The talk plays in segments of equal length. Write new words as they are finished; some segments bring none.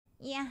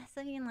Yeah, so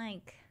you can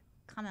like,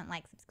 comment,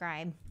 like,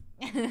 subscribe.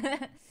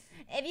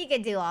 If you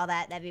could do all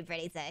that, that'd be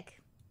pretty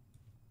sick.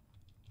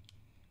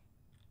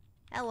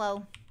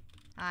 Hello.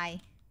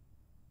 Hi.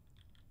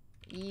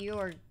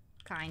 You're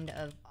kind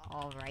of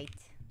alright.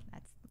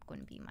 That's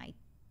going to be my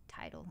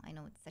title. I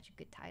know it's such a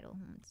good title.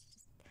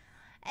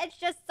 It's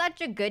just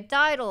such a good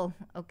title.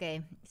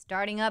 Okay,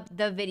 starting up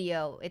the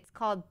video. It's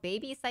called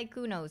Baby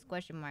Sykunos,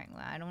 question mark.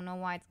 Well, I don't know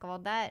why it's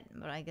called that,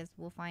 but I guess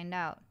we'll find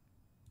out.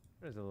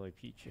 There's a Lily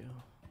Pichu.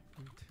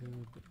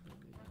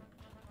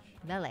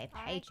 Lily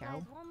Alright, Pichu.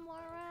 guys, one more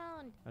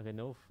round. Okay,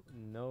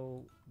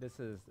 no, this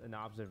is an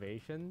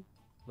observation.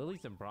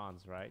 Lily's in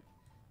bronze, right?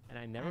 And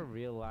I never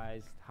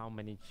realized how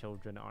many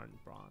children are in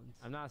bronze.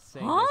 I'm not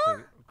saying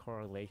there's a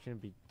correlation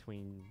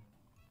between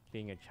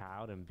being a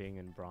child and being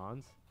in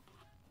bronze,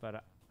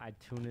 but I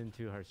tuned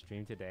into her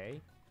stream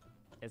today.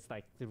 It's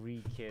like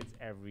 3 kids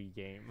every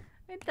game.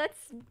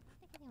 That's...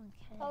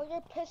 Oh,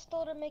 your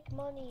pistol to make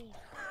money.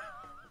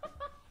 Buy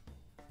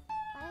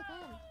a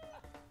gun.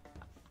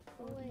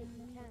 Oh wait,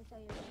 I can't sell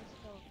your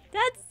pistol.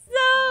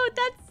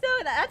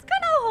 That's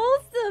kind of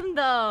wholesome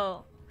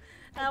though.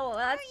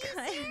 That's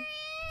kind of...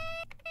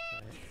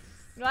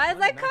 Why is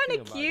that kind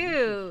of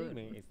cute?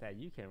 Streaming is that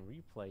you can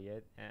replay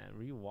it and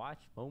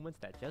rewatch moments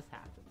that just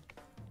happened.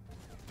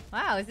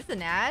 Wow, is this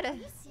an ad? Are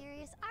you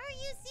serious? Are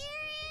you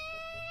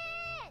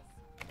serious?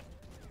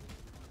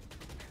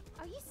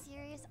 Are you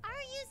serious?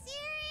 Are you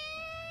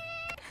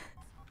serious?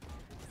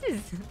 This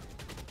is...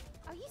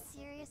 Are you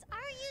serious? Are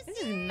you serious?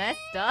 This is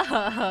messed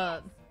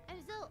up.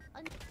 I'm so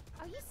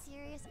are you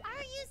serious?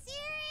 Are you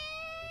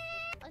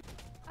serious?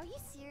 Are you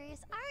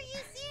serious? Are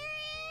you serious?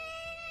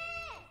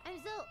 I'm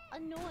so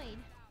annoyed.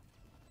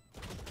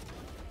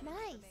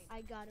 Nice.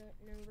 I got a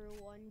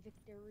 #1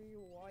 victory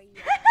royale.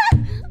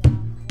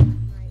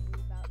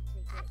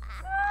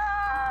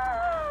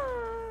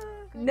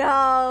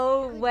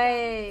 No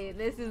way.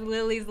 This is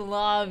Lily's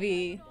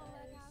lobby.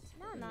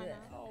 No.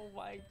 Oh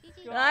my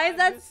god. Why is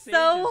that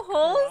so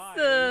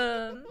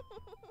wholesome?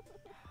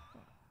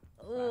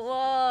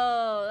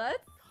 Whoa,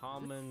 that's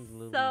Common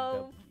Lily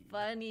so W,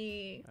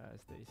 funny. as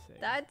they say.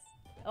 That's...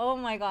 Oh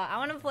my god, I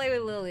want to play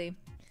with Lily.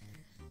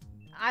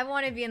 I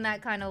want to be in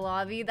that kind of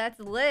lobby. That's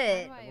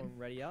lit. Everyone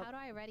ready up? How do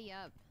I ready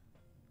up?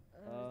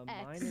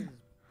 Mine X. is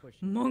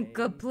pushing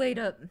Monka A. played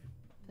up.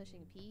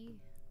 Pushing P.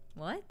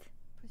 What?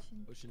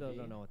 Still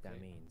don't know what that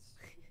means.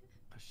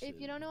 If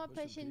you don't know what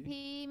pushing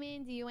P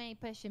means, you ain't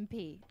pushing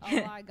P. All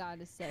I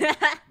gotta say.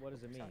 What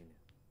does it mean?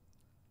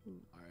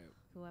 Alright.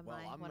 Who am Well,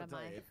 I? I'm What gonna am tell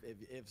I? you,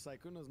 if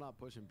Sykuno's not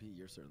pushing P,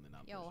 you're certainly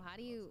not Yo, pushing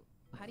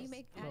how do you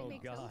make Oh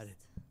make god.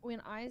 toast? When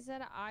I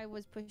said I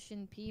was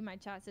pushing P, my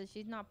chat says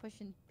she's not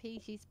pushing P,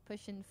 she's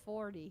pushing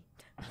 40.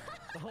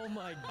 Oh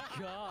my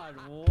god,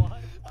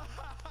 what?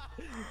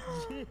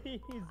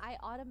 Jeez. I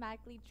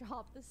automatically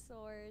drop the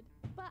sword,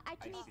 but I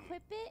can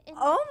equip it in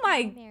Oh the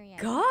my primary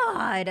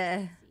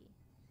god.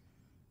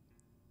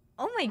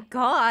 Oh my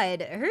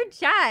god. Her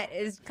chat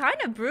is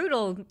kind of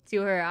brutal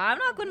to her. I'm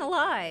not gonna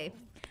lie.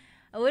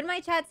 Would my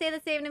chat say the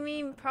same to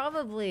me?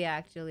 Probably,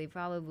 actually.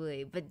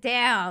 Probably. But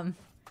damn.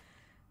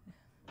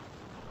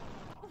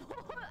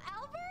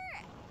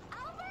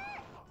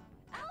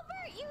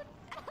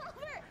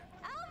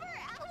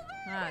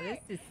 Wow, this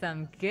is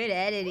some good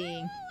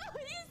editing. You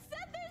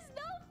said there's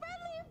no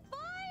friendly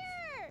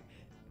fire!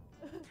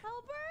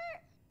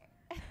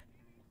 Albert!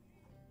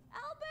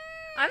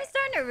 I'm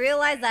starting to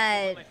realize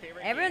that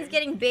everyone's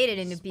getting baited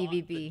into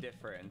PvP.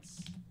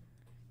 Difference.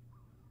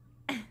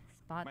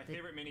 Spot My the...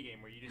 favorite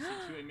minigame where you just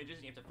see 2 images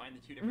and you have to find the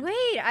 2 different.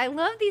 Wait, I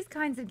love these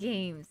kinds of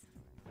games.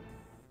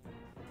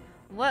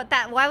 What?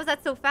 Why was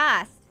that so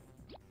fast?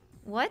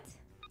 What?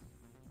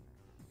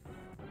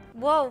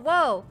 Whoa,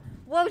 whoa.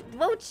 Whoa,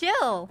 whoa,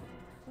 chill.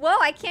 Whoa,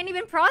 I can't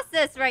even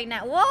process right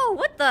now. Whoa,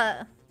 what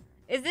the?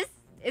 Is this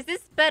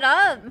sped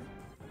up?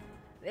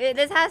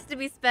 This has to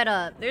be sped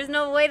up. There's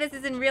no way this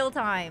is in real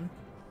time.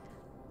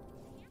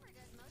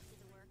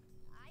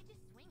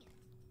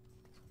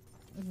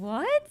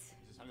 What? Is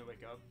it time to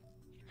wake up?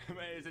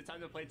 Is it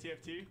time to play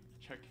TF2?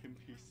 Check in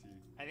PC.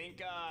 I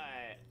think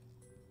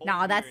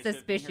Nah, that's Years,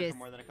 so been here suspicious. for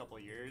more than a couple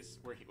of years,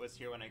 where he was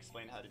here when I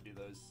explained how to do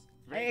those.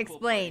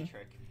 Explain. Cool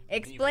trick.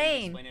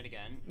 Explain. Explain it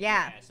again.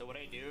 Yeah. So what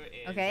I do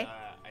is Okay.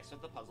 I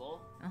start the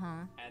puzzle,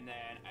 and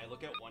then I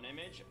look at one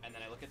image, and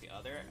then I look at the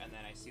other, and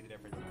then I see the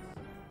differences.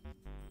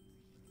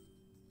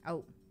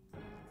 Oh.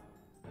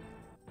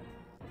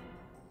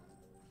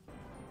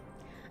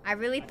 I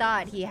really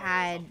thought he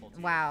had...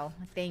 Wow,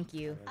 thank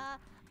you.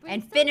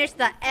 And finish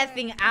the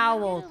effing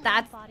owl.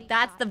 That's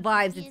the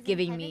vibes it's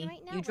giving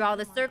me. You draw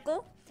the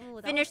circle,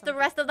 finish the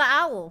rest of the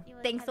owl.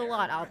 Thanks a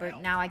lot, Albert.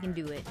 Now I can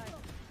do it.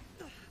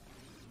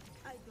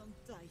 I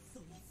don't die so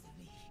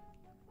easily.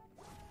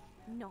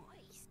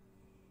 Nice.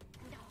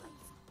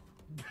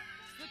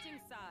 Switching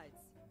sides.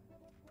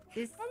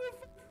 This...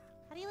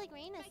 How do you like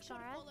Reina,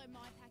 Shara?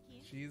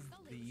 She's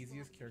the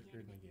easiest character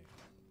in the game.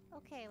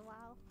 Okay,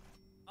 wow.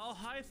 Oh,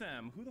 hi,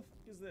 fam. Who the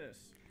fuck is this?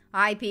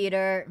 Hi,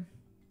 Peter.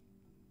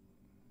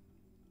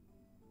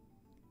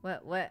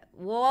 What? What?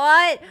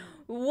 What?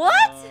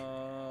 What?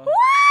 Who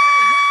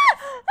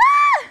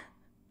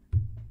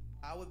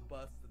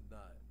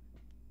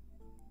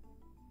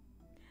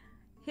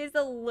his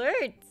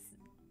alerts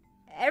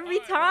every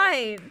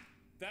Alright, time.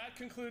 That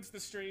concludes the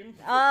stream.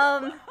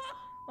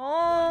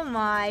 Oh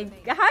my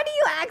god. How do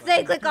you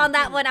accidentally click on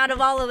that one out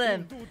of all of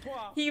them?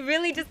 He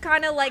really just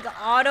kind of like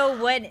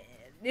auto went.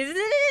 Isn't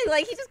it?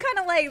 Like he just kind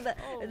of like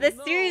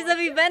the series of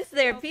events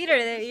there, Peter.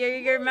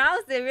 Your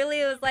mouse, it really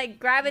was like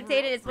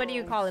gravitated. It's what do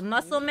you call it?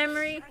 Muscle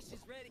memory?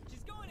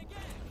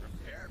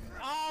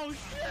 Oh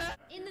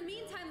shit! In the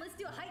meantime, let's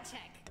do a height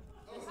check.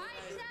 Height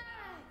check.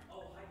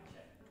 Oh, height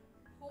check.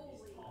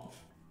 Holy.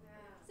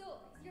 So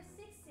you're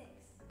 6'6".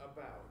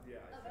 About, yeah.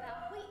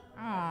 About. Wait.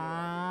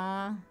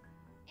 Aww.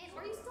 And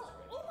are you still?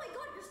 Oh my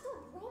God, you're still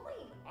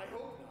growing. I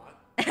hope not.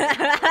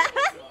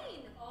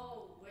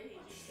 Oh wait.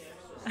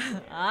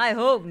 I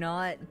hope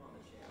not.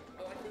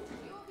 What's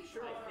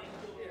it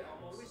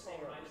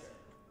like?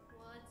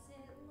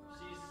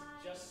 She's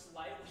just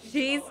slightly.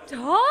 She's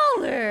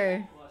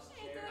taller.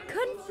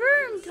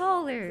 Confirmed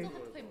taller. Still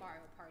have to play Mario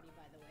Party,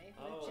 by the way.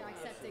 With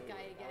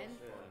Jacksepticeye again.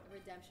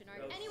 Redemption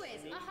arc. Anyways,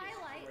 a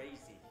highlight.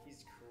 Crazy.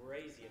 He's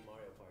crazy in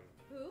Mario Party.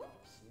 Who?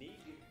 Sneak.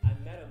 I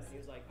met him. He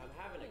was like, "I'm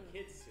having a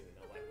kid soon."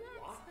 I'm like,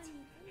 "What?"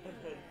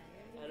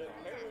 And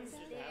apparently he's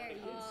just having a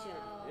kid soon.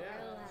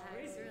 Yeah, it's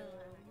crazy.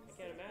 I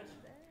can't imagine.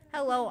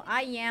 Hello,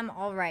 I am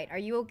alright. Are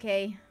you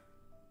okay?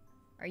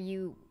 Are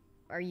you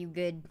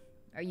good?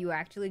 Are you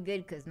actually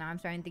good? Because now I'm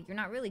starting to think you're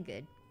not really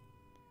good.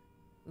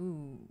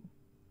 Ooh.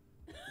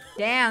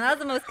 Damn, that was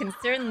the most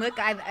concerned look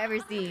I've ever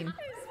seen.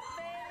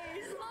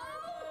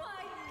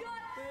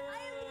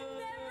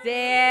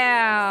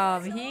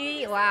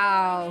 Damn,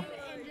 wow.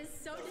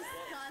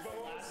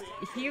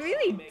 He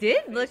really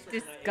did look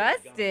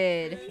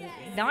disgusted.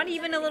 Not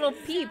even a little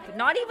peep,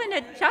 not even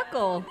a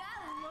chuckle.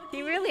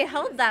 He really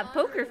held that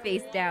poker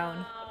face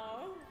down.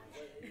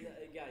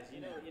 Guys, you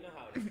know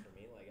how it is for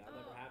me. Like, I'll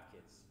never have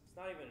kids. It's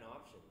not even an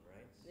option,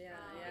 right?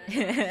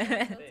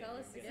 Yeah. Tell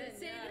us again.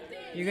 Say the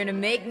thing. You're gonna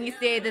make me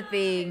say the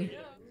thing.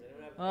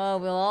 Oh,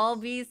 we'll all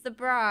be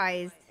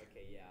surprised.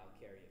 Okay, yeah, I'll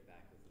carry it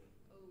back with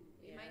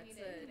me. You might need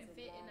it to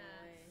fit in a.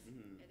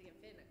 I think it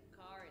fit in a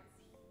car. It's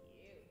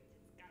huge.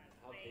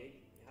 How big?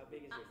 How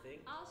big is your thing?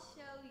 I'll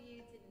show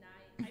you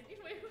tonight. I think.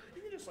 Wait.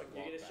 You can just like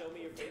You're walk gonna back. show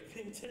me your big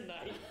thing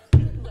tonight?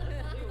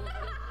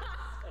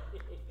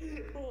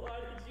 Why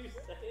did you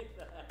say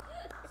that?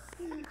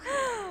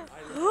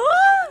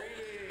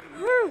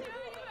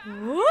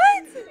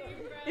 What?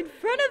 In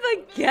front of a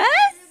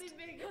guest?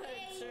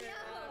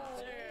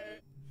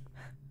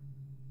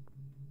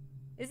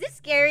 Is this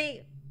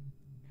scary?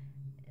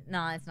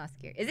 No, it's not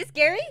scary. Is it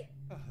scary?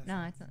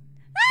 No, it's not.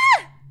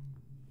 Ah!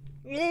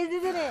 It is,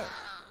 isn't it?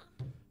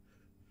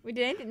 We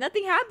did anything.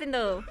 Nothing happened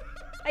though.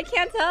 I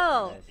can't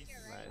tell. Nice.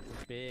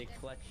 Big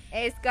clutch.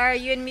 Hey, Scar,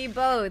 you and me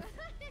both.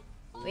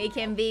 We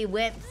can be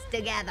wimps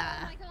together.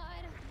 Oh my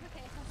God.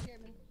 Okay, don't scare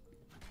me.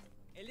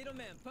 Hey, little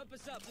man, pump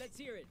us up. Let's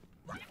hear it.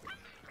 What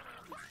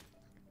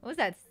was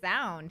that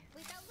sound?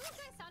 Wait, that little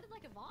guy sounded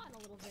like Yvonne a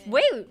little bit.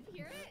 Wait, Did you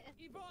hear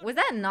it? was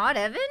that not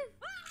Evan?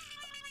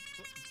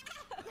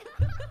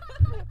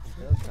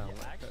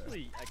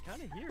 Actually, I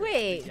kind of hear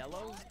Wait. it.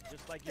 Yellow,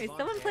 just like Wait, Yvonne's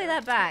someone play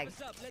hair. that back.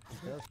 Pump us up.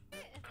 Don't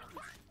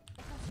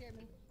scare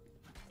me.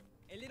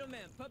 Hey, little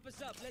man, pump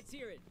us up. Let's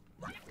hear it.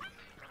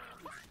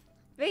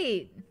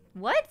 Wait,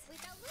 what? Wait,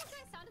 that little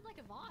guy sounded like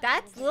Yvonne. a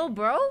That's little little bit.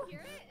 bro? Did you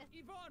hear it?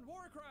 Yvonne,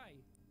 war cry.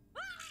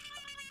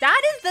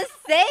 That is the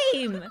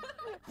same.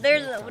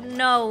 There's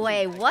no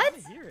way. What?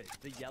 I hear it.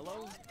 The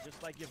yellow,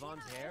 just like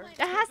Yvonne's hair.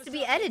 That has to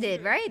be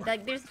edited, right?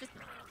 Like there's just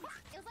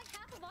It was like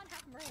half Yvonne,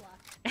 half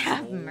Murloc.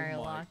 half Oh my.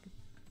 Murloc.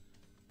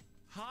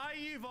 Hi,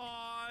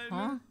 Yvonne.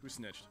 Huh? Who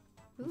snitched?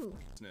 Who?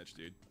 Snitched,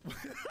 dude.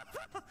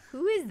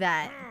 Who is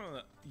that?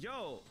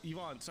 Yo,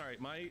 Yvonne. Sorry,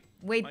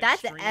 Wait, my that's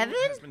stream Evan?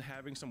 has been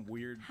having some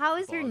weird. How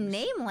is your bugs.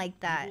 name like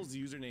that? People's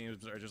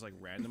usernames are just like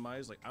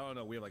randomized. Like I don't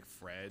know. We have like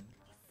Fred,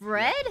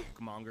 Fred?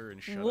 Monger,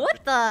 and Shut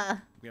What Up.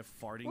 the? We have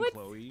Farting What?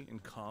 Chloe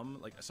and Cum.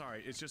 Like,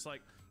 sorry, it's just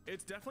like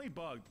it's definitely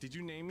bugged. Did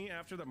you name me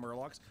after the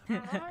Murlocs?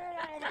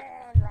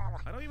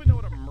 I don't even know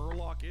what a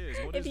Murloc is.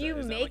 What If is you that?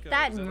 Is make like a,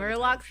 that is that like a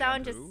Murloc type of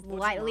sound just shampoo? What's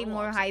slightly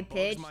more Murlocs? high Bugs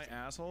pitched. my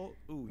asshole.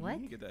 Ooh, What? you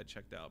need to get that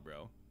checked out,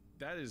 bro.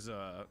 That is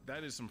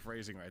some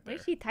phrasing right What there.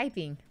 is she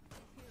typing?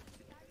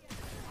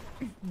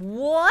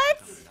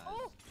 What?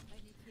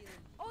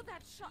 Oh,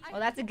 that shot. Oh,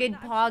 that's a good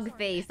pog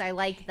face. I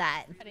like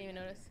that. I didn't even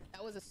notice.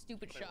 That was a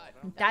stupid shot.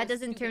 That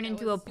doesn't turn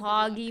into a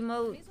pog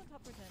emote.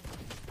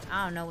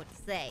 I don't know what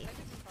to say.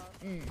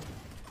 Mm.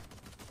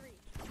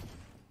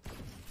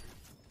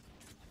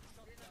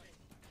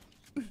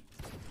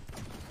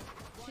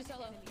 She's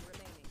solo.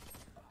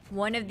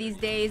 One of these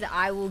days,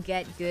 I will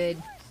get good,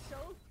 So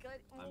good.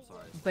 I'm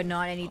sorry. but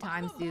not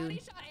anytime soon.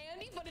 Body shot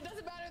Andy, but it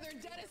doesn't matter. They're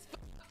dead as fuck.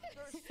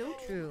 So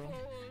true.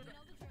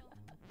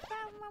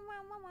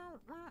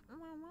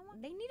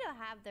 They need to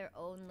have their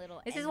own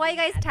little. This is why you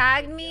ending guys at the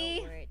tagged video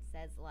me. Where it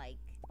says like,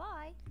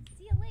 "Bye,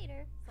 see you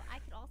later." So I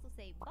could also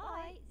say,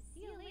 "Bye,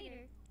 see you later."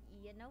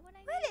 You know what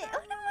I mean?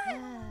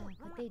 Oh,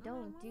 But they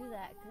don't do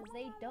that because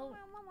they don't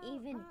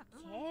even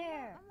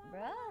care,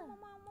 bruh.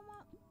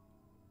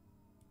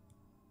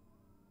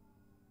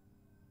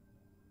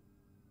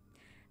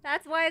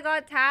 That's why I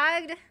got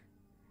tagged.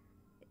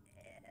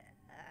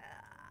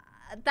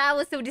 That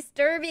was so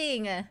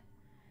disturbing.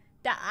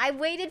 I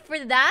waited for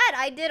that.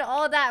 I did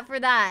all that for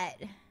that.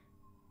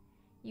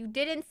 You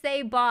didn't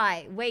say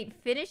bye. Wait,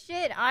 finish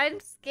it? I'm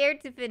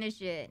scared to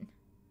finish it.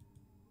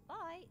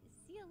 Bye.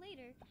 See you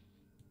later.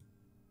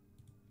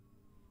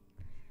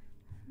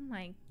 Oh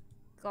my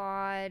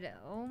god.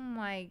 Oh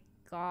my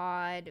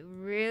god.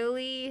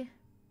 Really?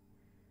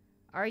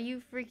 Are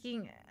you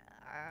freaking...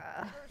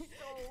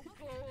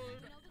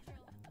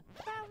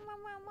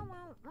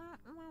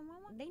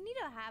 They need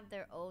to have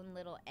their own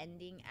little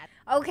ending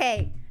at.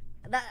 Okay.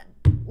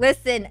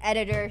 Listen,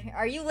 editor.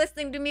 Are you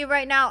listening to me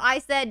right now? I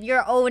said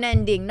your own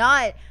ending,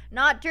 not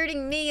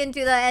turning me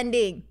into the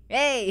ending.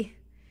 Hey.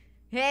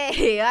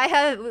 Hey,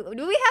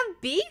 do we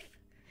have beef?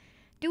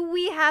 Do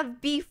we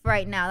have beef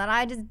right now that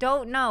I just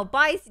don't know?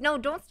 Bye. No,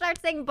 don't start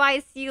saying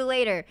bye, see you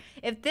later.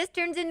 If this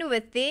turns into a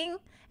thing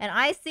and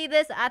I see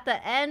this at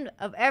the end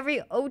of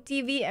every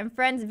OTV and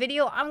Friends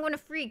video, I'm going to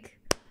freak.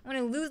 I'm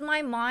going to lose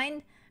my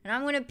mind and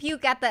I'm going to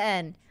puke at the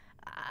end.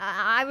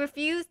 I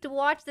refuse to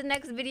watch the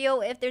next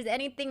video if there's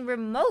anything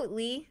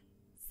remotely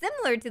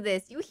similar to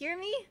this. You hear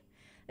me?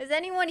 Does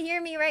anyone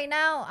hear me right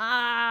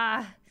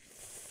now?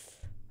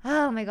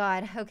 Oh my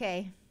god.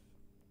 Okay.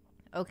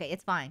 Okay,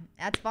 it's fine.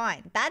 That's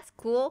fine. That's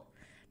cool.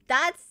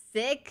 That's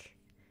sick.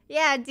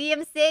 Yeah,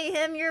 DMCA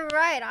him, you're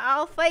right.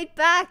 I'll fight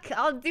back.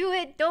 I'll do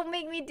it. Don't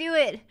make me do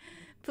it.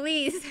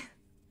 Please.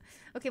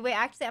 Okay, wait,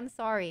 actually, I'm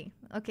sorry.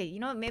 Okay, you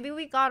know what? Maybe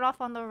we got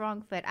off on the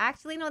wrong foot.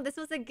 Actually, no, this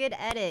was a good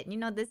edit. You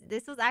know,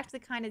 this was actually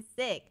kind of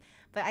sick.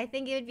 But I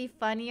think it would be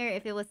funnier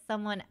if it was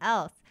someone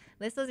else.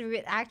 This was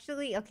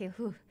actually... Okay,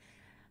 whew.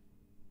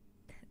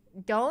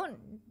 Don't.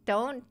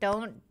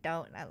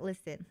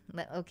 Listen.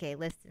 Okay,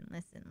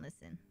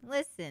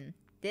 listen.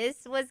 This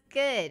was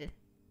good.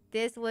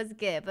 This was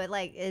good. But,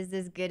 like, is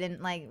this good?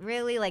 And, like,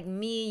 really? Like,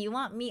 me? You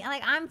want me?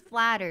 Like, I'm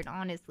flattered,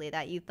 honestly,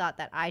 that you thought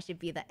that I should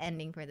be the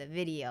ending for the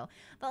video.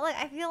 But, like,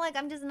 I feel like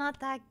I'm just not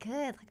that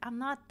good. Like, I'm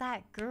not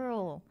that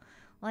girl.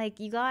 Like,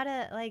 you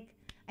gotta, like...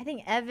 I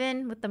think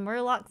Evan with the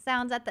Murloc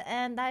sounds at the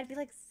end, that'd be,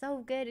 like,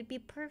 so good. It'd be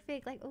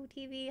perfect. Like,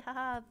 OTV,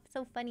 haha,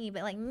 so funny.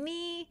 But, like,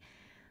 me...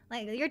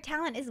 Like, your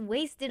talent is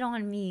wasted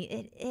on me.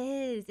 It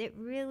is. It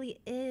really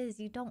is.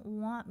 You don't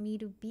want me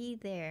to be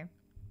there.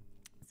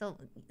 So,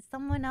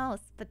 someone else.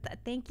 But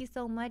thank you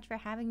so much for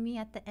having me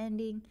at the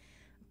ending.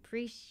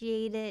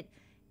 Appreciate it.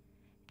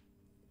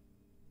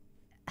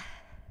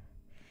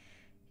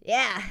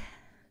 Yeah.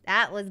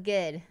 That was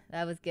good.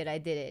 That was good. I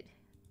did it.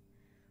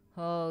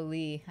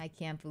 Holy. I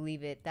can't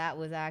believe it. That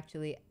was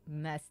actually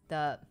messed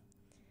up.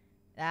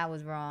 That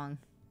was wrong.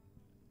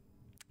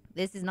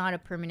 This is not a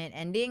permanent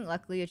ending.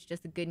 Luckily, it's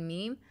just a good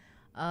meme.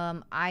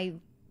 I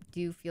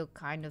do feel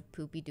kind of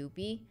poopy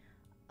doopy.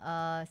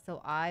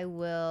 So I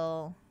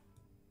will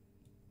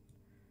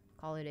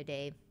call it a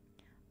day.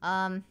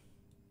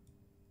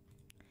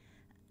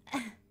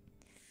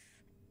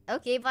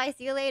 Okay, bye.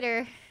 See you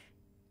later.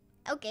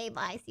 Okay,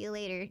 bye. See you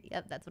later.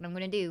 Yep, that's what I'm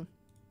gonna do.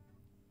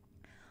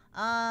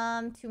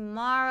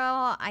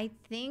 Tomorrow, I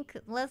think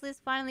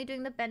Leslie's finally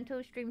doing the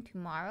bento stream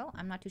tomorrow.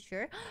 I'm not too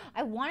sure.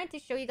 I wanted to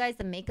show you guys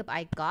the makeup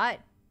I got.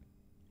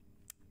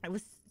 I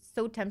was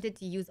so tempted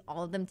to use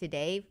all of them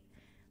today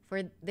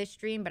for this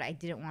stream, but I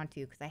didn't want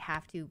to because I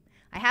have to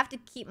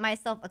keep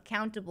myself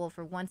accountable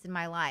for once in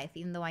my life,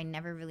 even though I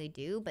never really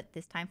do, but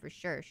this time for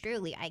sure.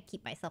 Surely I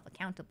keep myself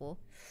accountable.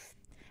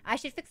 I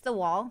should fix the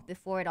wall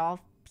before it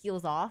all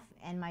peels off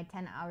and my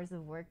 10 hours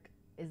of work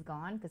is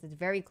gone because it's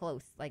very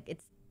close. Like,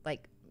 it's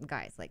like,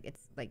 guys, like,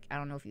 it's like, I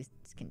don't know if you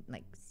can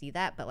like see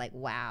that, but like,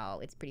 wow,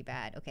 it's pretty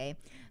bad. Okay,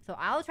 so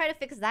I'll try to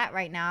fix that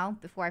right now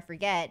before I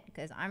forget,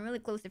 because I'm really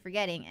close to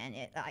forgetting, and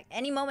it, like,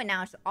 any moment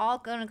now it's all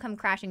gonna come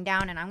crashing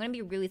down, and I'm gonna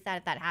be really sad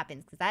if that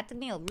happens, because that took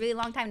me a really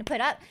long time to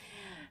put up.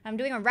 I'm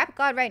doing a rep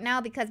god right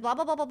now because blah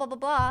blah blah blah blah blah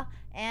blah,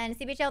 and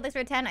CBHL thanks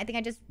for 10. I think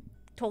I just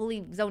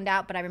totally zoned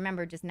out, but I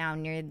remember just now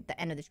near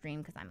the end of the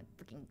stream because I'm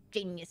a freaking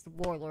genius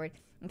warlord.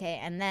 Okay,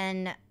 and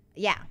then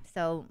yeah,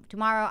 so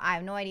tomorrow I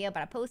have no idea,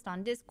 but I post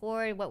on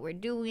Discord what we're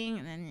doing,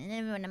 and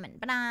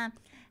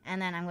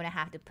then I'm gonna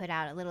have to put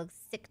out a little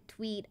sick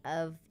tweet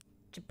of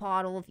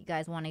Chipotle if you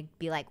guys want to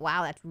be like,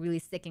 wow, that's really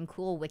sick and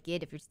cool,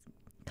 Wicked, if you're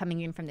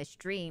coming in from the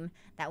stream.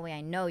 That way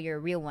I know you're a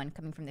real one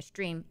coming from the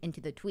stream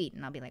into the tweet,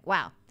 and I'll be like,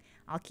 wow,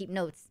 I'll keep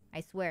notes.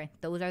 I swear,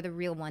 those are the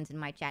real ones in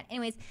my chat.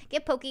 Anyways,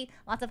 give Pokey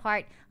lots of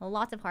heart,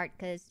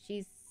 because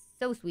she's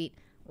so sweet.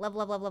 Love,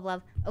 love, love, love,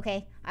 love.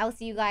 Okay, I will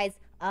see you guys,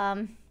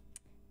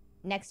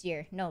 next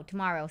year. No,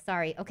 tomorrow.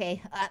 Sorry.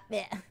 Okay.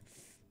 Bleh.